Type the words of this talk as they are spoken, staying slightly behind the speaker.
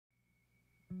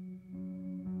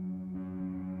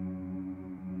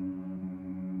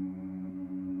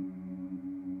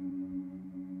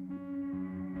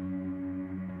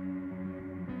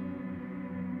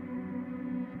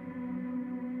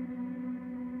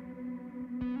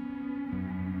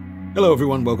Hello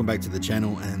everyone, welcome back to the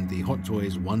channel, and the Hot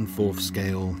Toys 1/4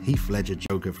 scale Heath Ledger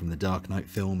Joker from the Dark Knight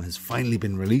film has finally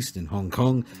been released in Hong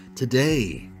Kong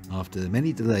today. After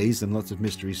many delays and lots of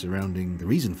mystery surrounding the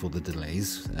reason for the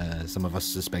delays, some of us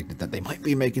suspected that they might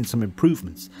be making some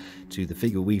improvements to the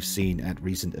figure we've seen at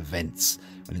recent events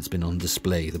when it's been on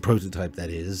display, the prototype that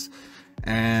is,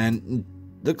 and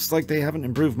looks like they haven't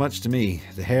improved much to me.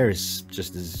 The hair is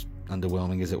just as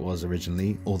underwhelming as it was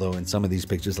originally, although in some of these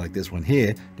pictures like this one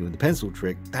here doing the pencil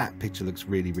trick, that picture looks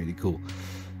really cool.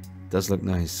 Does look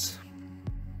nice,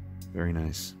 very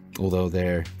nice, although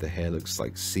there the hair looks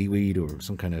like seaweed or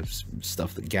some kind of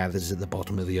stuff that gathers at the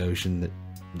bottom of the ocean that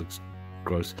looks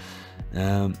gross.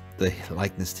 The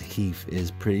likeness to Heath is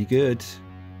pretty good,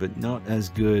 but not as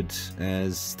good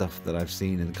as stuff that I've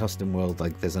seen in the custom world.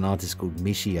 Like there's an artist called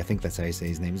Mishi, I think that's how you say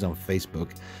his name, is on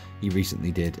Facebook. He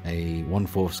recently did a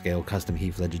 1/4 scale custom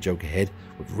Heath Ledger Joker head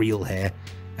with real hair,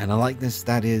 and a likeness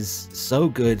that is so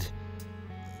good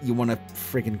you want to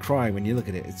freaking cry when you look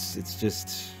at it.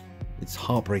 It's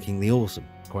heartbreakingly awesome,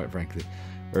 quite frankly.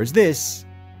 Whereas this,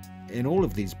 in all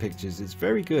of these pictures, it's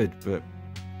very good, but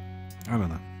I don't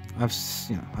know. I've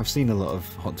seen a lot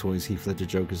of Hot Toys Heath Ledger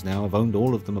Jokers now. I've owned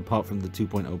all of them apart from the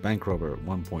 2.0 Bank Robber at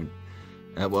one point.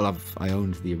 I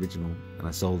owned the original and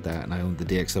I sold that, and I owned the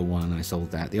DX01 and I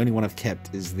sold that. The only one I've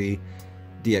kept is the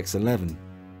DX11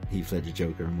 Heath Ledger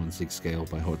Joker in 1/6 scale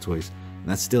by Hot Toys, and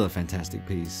that's still a fantastic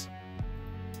piece.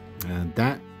 And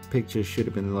that picture should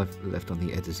have been left on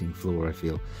the editing floor, I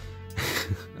feel.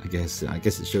 I guess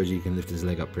it shows you can lift his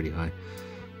leg up pretty high.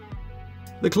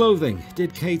 The clothing.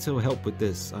 Did Kato help with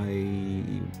this?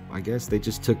 I guess they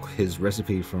just took his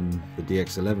recipe from the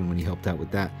DX11 when he helped out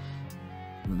with that.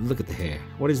 Look at the hair.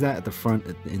 What is that at the front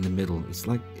in the middle? It's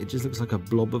like, it just looks like a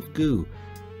blob of goo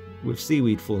with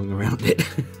seaweed falling around it.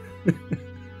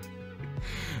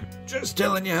 Just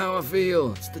telling you how I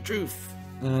feel. It's the truth.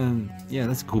 Yeah,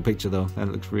 that's a cool picture though.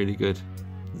 That looks really good.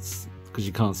 It's because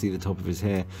you can't see the top of his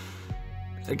hair.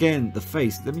 Again, the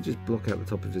face, let me just block out the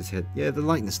top of his head. Yeah, the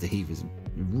likeness to Heath is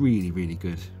really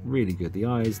good. Really good. The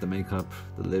eyes, the makeup,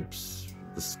 the lips,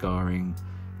 the scarring.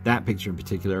 That picture in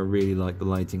particular, I really like the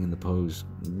lighting and the pose.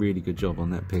 Really good job on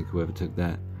that pic, whoever took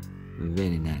that.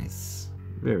 Very nice.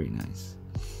 Very nice.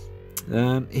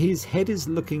 His head is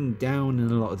looking down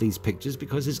in a lot of these pictures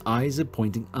because his eyes are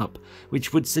pointing up,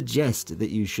 which would suggest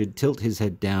that you should tilt his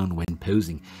head down when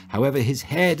posing. However, his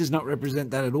hair does not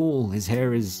represent that at all. His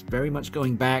hair is very much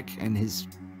going back, and his,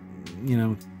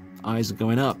 eyes are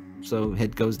going up. So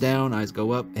head goes down, eyes go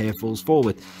up, hair falls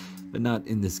forward. But not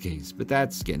in this case. But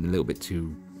that's getting a little bit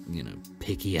too,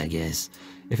 picky, I guess.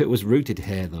 If it was rooted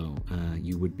hair, though,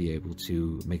 you would be able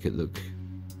to make it look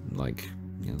like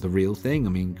the real thing. I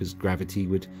mean, because gravity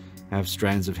would have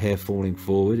strands of hair falling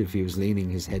forward if he was leaning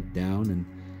his head down, and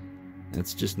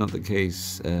that's just not the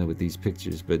case with these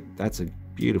pictures. But that's a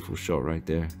beautiful shot right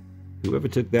there. Whoever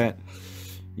took that,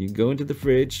 you can go into the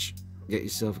fridge, get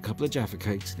yourself a couple of Jaffa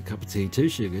cakes and a cup of tea, 2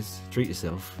 sugars, treat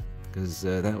yourself, because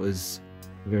that was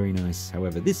very nice.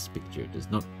 However, this picture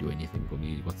does not do anything for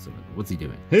me whatsoever. What's he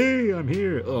doing? Hey, I'm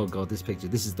here. Oh god, this picture,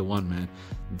 this is the one, man.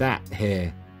 That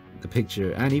hair, the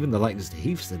picture, and even the likeness to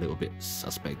Heath's a little bit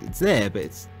suspect. It's there, but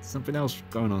it's something else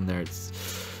going on there. It's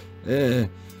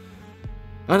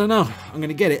I don't know. I'm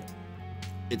gonna get it.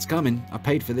 It's coming. I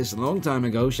paid for this a long time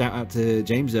ago. Shout out to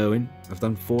James Owen. I've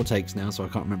done 4 takes now, so I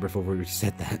can't remember if I've already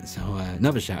said that. So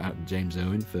another shout out to James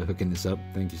Owen for hooking this up.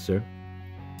 Thank you, sir.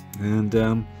 And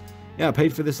yeah, I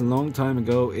paid for this a long time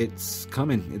ago. It's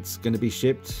coming. It's going to be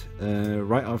shipped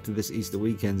right after this Easter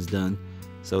weekend's done.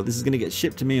 So this is going to get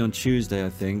shipped to me on Tuesday, I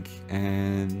think.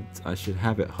 And I should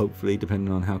have it, hopefully,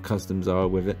 depending on how customs are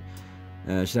with it.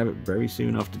 I should have it very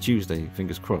soon after Tuesday,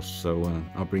 fingers crossed. So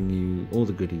I'll bring you all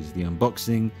the goodies, the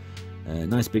unboxing.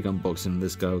 Nice big unboxing.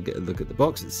 Let's go get a look at the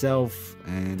box itself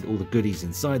and all the goodies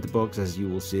inside the box, as you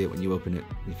will see it when you open it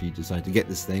if you decide to get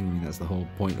this thing. I mean, that's the whole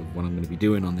point of what I'm going to be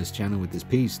doing on this channel with this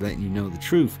piece, letting you know the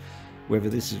truth, whether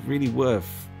this is really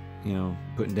worth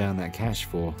putting down that cash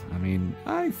for. I mean,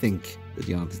 I think that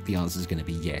the answer is going to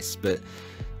be yes, but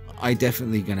I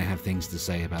definitely going to have things to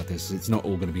say about this. It's not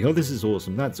all going to be, oh, this is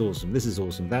awesome, that's awesome, this is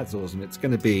awesome, that's awesome. It's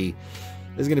going to be,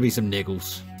 there's going to be some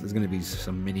niggles, there's going to be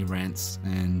some mini rants,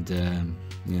 and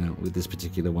with this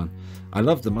particular one, I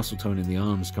love the muscle tone in the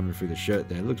arms coming through the shirt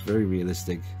there. It looks very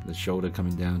realistic. The shoulder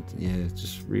coming down, yeah, it's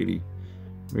just really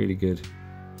good.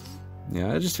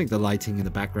 Yeah, I just think the lighting and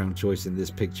the background choice in this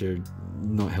picture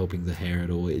not helping the hair at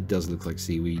all. It does look like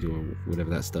seaweed or whatever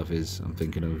that stuff is. I'm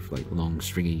thinking of like long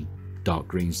stringy dark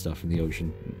green stuff in the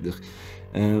ocean.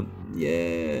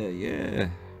 Yeah,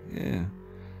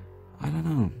 I don't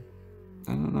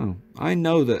know. know, I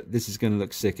know that this is going to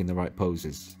look sick in the right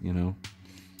poses, you know.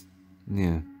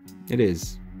 Yeah, it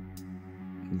is.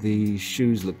 The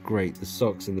shoes look great. The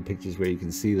socks in the pictures where you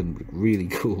can see them look really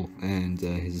cool. And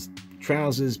his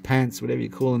trousers, pants, whatever you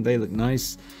call them, they look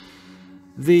nice.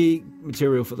 The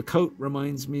material for the coat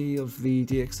reminds me of the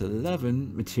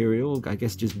DX11 material, I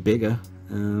guess just bigger.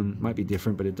 Might be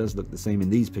different, but it does look the same in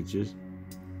these pictures.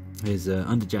 His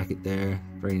under jacket there,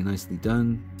 very nicely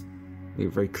done.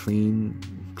 Very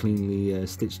cleanly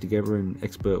stitched together in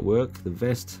expert work. The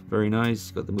vest, very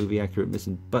nice. Got the movie accurate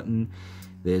missing button.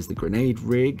 There's the grenade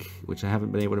rig, which I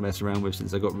haven't been able to mess around with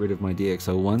since I got rid of my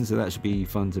DX01, so that should be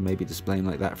fun to maybe display him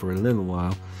like that for a little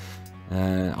while.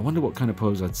 I wonder what kind of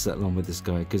pose I'd settle on with this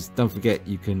guy, because don't forget,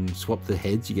 you can swap the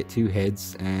heads. You get two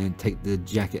heads, and take the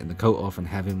jacket and the coat off and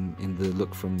have him in the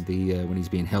look from the when he's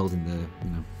being held in the,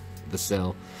 you know, the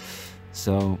cell.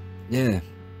 So yeah,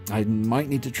 I might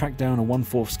need to track down a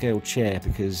 1/4 scale chair,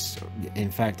 because in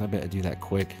fact I better do that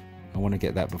quick. I want to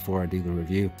get that before I do the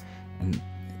review, and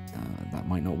that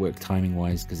might not work timing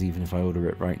wise, because even if I order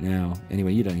it right now,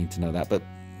 anyway, you don't need to know that, but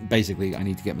basically I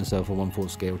need to get myself a 1/4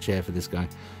 scale chair for this guy,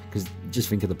 because just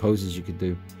think of the poses you could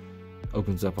do.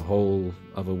 Opens up a whole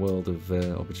other world of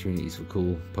opportunities for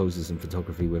cool poses and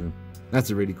photography with him. That's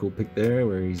a really cool pic there,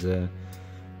 where he's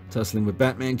tussling with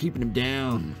Batman, keeping him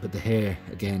down, but the hair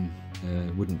again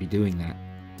wouldn't be doing that,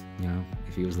 you know,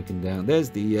 if he was looking down. There's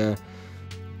the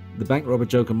bank robber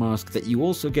Joker mask that you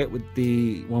also get with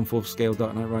the 1/4 scale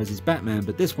Dark Knight Rises Batman,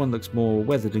 but this one looks more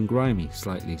weathered and grimy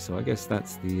slightly, so I guess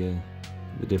that's the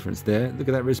difference there. Look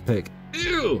at that wrist peg.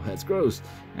 Ew, that's gross.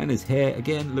 And his hair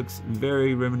again looks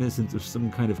very reminiscent of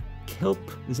some kind of kelp.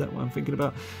 Is that what I'm thinking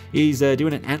about? He's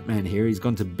doing an Ant-Man here. He's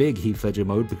gone to big Heath Ledger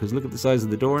mode, because look at the size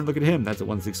of the door and look at him. That's a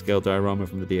 1/6 scale diorama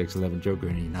from the DX11 Joker,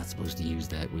 and you're not supposed to use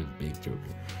that with big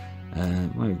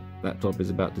Joker. My laptop is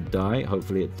about to die.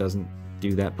 Hopefully it doesn't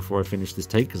do that before I finish this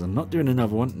take, because I'm not doing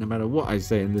another one. No matter what I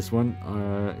say in this one,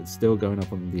 it's still going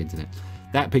up on the internet.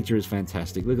 That picture is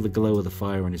fantastic. Look at the glow of the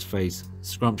fire on his face.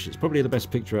 Scrumptious. Probably the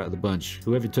best picture out of the bunch.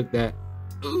 Whoever took that,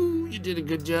 ooh, you did a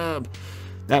good job.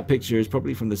 That picture is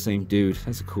probably from the same dude.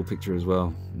 That's a cool picture as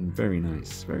well. Very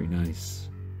nice, very nice,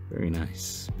 very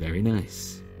nice, very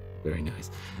nice, very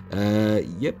nice.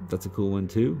 Yep, that's a cool one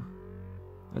too.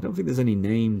 I don't think there's any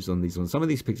names on these ones. Some of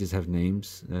these pictures have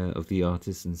names of the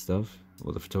artists and stuff,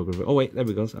 or the photographer. Oh wait, there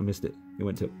we go. I missed it. It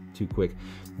went too quick.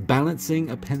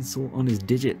 Balancing a pencil on his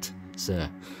digit, sir.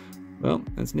 Well,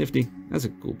 that's nifty. That's a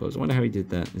cool pose. I wonder how he did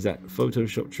that. Is that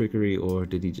Photoshop trickery, or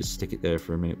did he just stick it there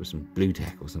for a minute with some blue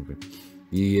tack or something?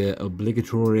 The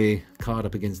obligatory card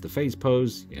up against the face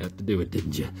pose. You had to do it,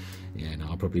 didn't you? Yeah, no,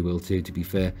 I probably will too, to be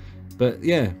fair. But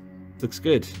yeah, looks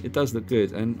good. It does look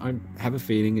good, and I have a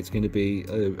feeling it's going to be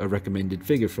a recommended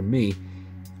figure from me.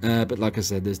 But like I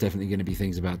said, there's definitely going to be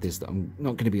things about this that I'm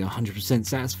not going to be 100%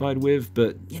 satisfied with,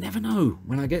 but you never know.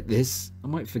 When I get this, I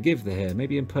might forgive the hair.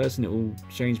 Maybe in person it will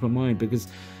change my mind, because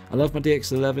I love my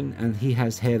DX11, and he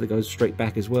has hair that goes straight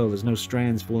back as well. There's no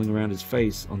strands falling around his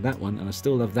face on that one, and I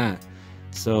still love that.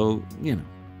 So, you know,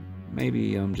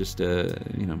 maybe I'm just,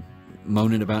 you know,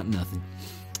 moaning about nothing.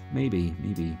 Maybe.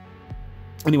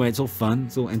 Anyway, it's all fun.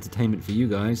 It's all entertainment for you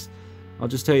guys. I'll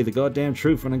just tell you the goddamn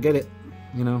truth when I get it.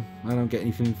 You know, I don't get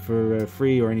anything for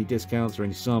free, or any discounts or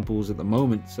any samples at the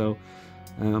moment, so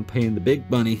I'm paying the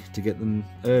big money to get them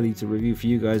early to review for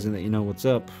you guys and let you know what's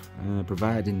up,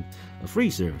 providing a free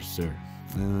service, sir.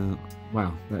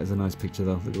 Wow, that is a nice picture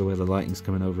though. Look at the way the lighting's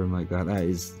coming over him like that. That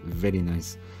is very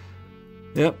nice.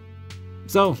 Yep.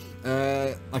 So,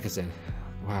 like I said,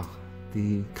 wow,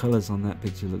 the colors on that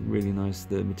picture look really nice.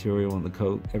 The material on the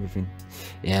coat, everything.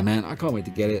 Yeah, man, I can't wait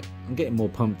to get it. I'm getting more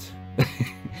pumped.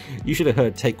 You should have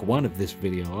heard take 1 of this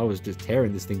video. I was just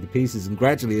tearing this thing to pieces, and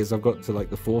gradually, as I've got to like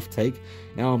the 4th take,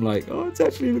 now I'm like, oh, it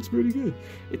actually looks pretty good.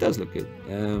 It does look good.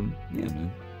 Yeah,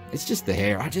 man. It's just the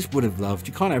hair. I just would have loved.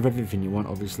 You can't have everything you want,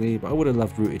 obviously, but I would have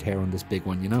loved rooted hair on this big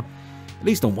one, you know? At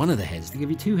least on one of the heads. They give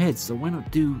you 2 heads, so why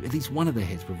not do at least one of the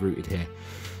heads with rooted hair?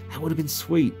 That would have been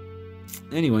sweet.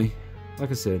 Anyway,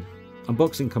 like I said,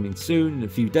 unboxing coming soon in a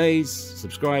few days.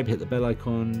 Subscribe, hit the bell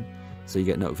icon so you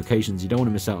get notifications. You don't want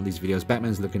to miss out on these videos.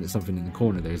 Batman's looking at something in the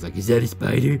corner there. He's like, is that a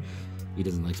spider? He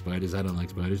doesn't like spiders. I don't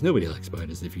like spiders. Nobody likes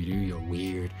spiders. If you do, you're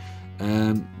weird.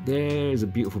 There's a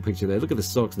beautiful picture there. Look at the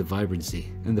socks, the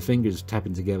vibrancy, and the fingers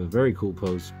tapping together. Very cool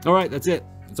pose. All right, that's it.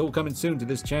 It's all coming soon to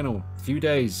this channel. A few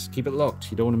days. Keep it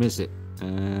locked. You don't want to miss it.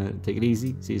 Take it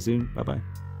easy. See you soon. Bye-bye.